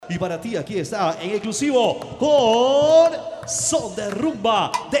Y para ti aquí está en exclusivo con Son de Rumba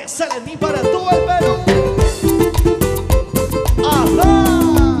de Celendín para todo el Perú. ¡Ajá!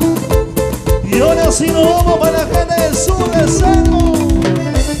 Y ahora sí nos vamos para la gente del sur del cerro.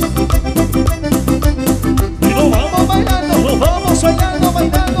 Y nos vamos bailando, nos vamos bailando,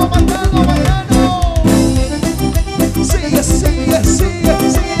 bailando, bailando, bailando. Sigue, sigue, sigue,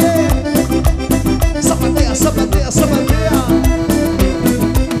 sigue. Zapatea, zapatea, zapatea.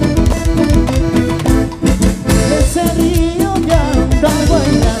 Ese río de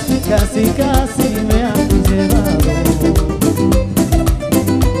Andahuaylas casi, casi me han llevado.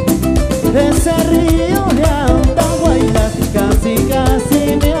 Ese río de Andahuaylas casi,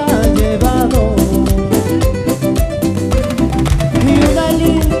 casi me ha llevado. Y una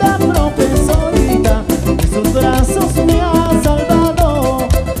linda profesorita en sus brazos me ha salvado.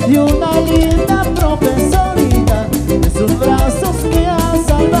 Y una linda profesorita en sus brazos me ha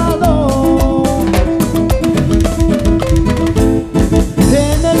salvado.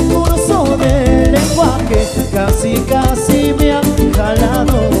 En el curso de lenguaje casi, casi me han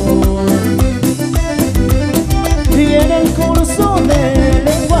jalado. Y en el curso de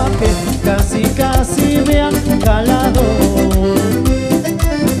lenguaje casi, casi me han calado.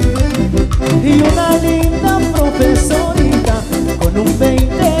 Y una linda profesorita con un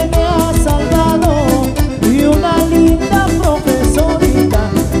 20 me ha salvado. Y una linda profesorita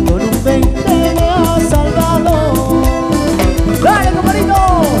con un 20 me ha salvado. ¡Dale, compadrito!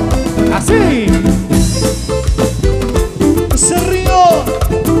 ¡Así! Ese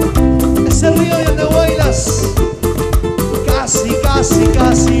río de Andahuaylas casi, casi,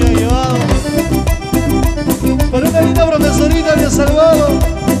 casi me ha llevado. Pero una linda profesorita me ha salvado.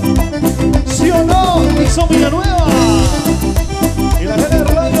 ¿Sí o no? Hizo Villanueva y la gente de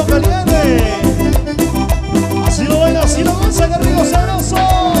Radio Caliente. Así lo baila, así lo goza, que rico sabroso.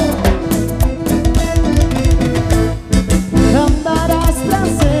 Andarás tras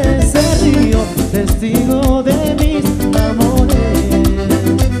ese río, testigo de mis amores.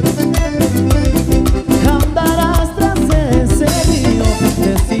 Andarás tras ese río,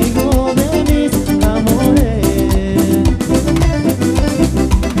 testigo de mis amores.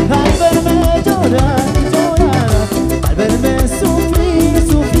 Al verme llorar, llorarás. Al verme sufrir,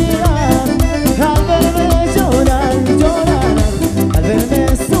 sufrirás. Al verme llorar, llorarás. Al verme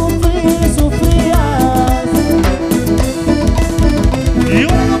sufrir, sufrirás. Y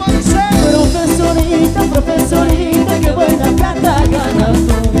ahora no me dice: profesorita, profesorita, qué buena plata ganas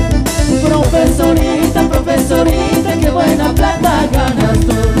tú. Profesorita, profesorita, qué buena plata ganas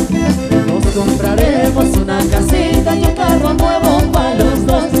tú. Nos compraremos una casita y un carro nuevo para los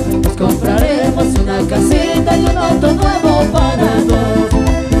dos. Nos compraremos una casita y un auto nuevo para dos.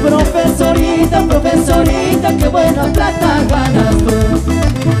 Profesorita, profesorita, qué buena plata ganas tú.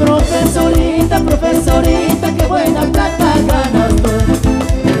 Profesorita, profesorita, qué buena plata ganas tú.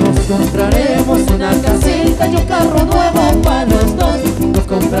 Nos compraremos una casita y un carro nuevo para los dos. Nos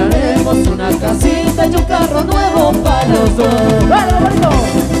compraremos una casita y un carro nuevo para los dos. ¡Vale, bonito!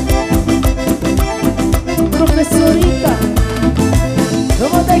 Profesorita,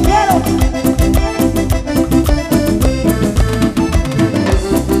 ¿cómo te quiero?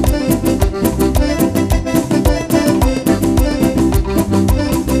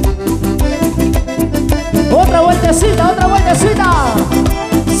 Otra vueltecita, otra vueltecita.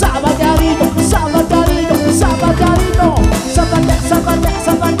 Zapateadito, zapateadito, zapateadito. Zapatea, zapatea,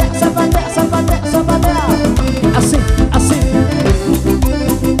 zapatea, zapatea, zapatea, zapatea. Así, así.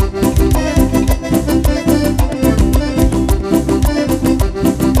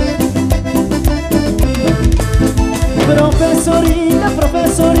 Profesorita,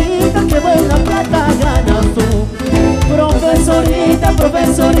 profesorita, qué buena plata ganas tú. Profesorita,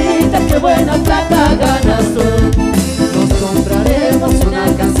 profesorita, qué buena plata ganas tú. Nos compraremos una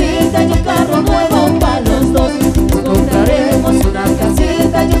casita y un carro nuevo para los dos. Nos compraremos una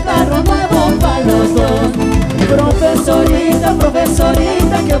casita y un carro nuevo para los dos. Profesorita,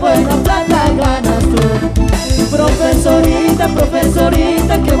 profesorita, qué buena plata ganas tú. Profesorita,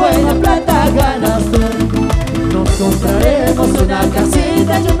 profesorita, qué buena plata ganas tú. Nos compraremos una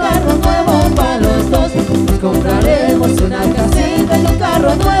casita y un carro nuevo para los dos. Nos compraremos una casita y un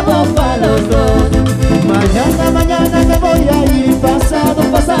carro nuevo para los dos. Mañana, mañana me voy a ir. Pasado,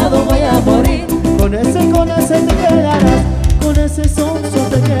 pasado voy a morir. Con ese te quedarás. Con ese sonso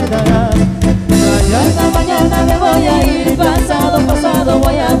te quedarás. Mañana, mañana me voy a ir. Pasado, pasado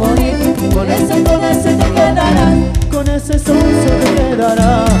voy a morir. Con ese te quedarás. Con ese sonso te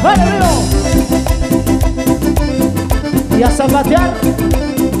quedarás. ¡Vale, amigo! Y a zapatear.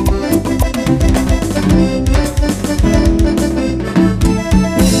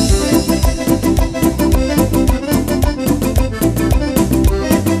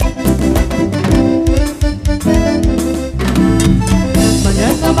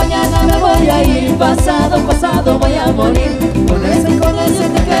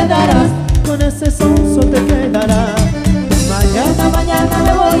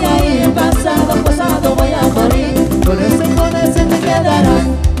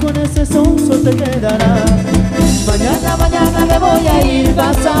 me voy a ir,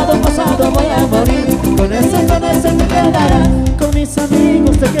 pasado voy a morir. Con ese te quedarás, con mis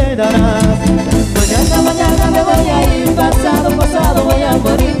amigos te quedarás. Mañana me voy a ir, pasado voy a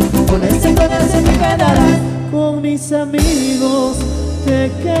morir. Con ese te quedarás, con mis amigos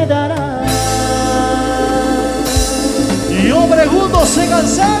te quedarás. Y yo pregunto, ¿se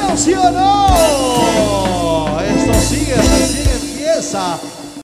cansaron, sí o no? Esto sigue, recién empieza.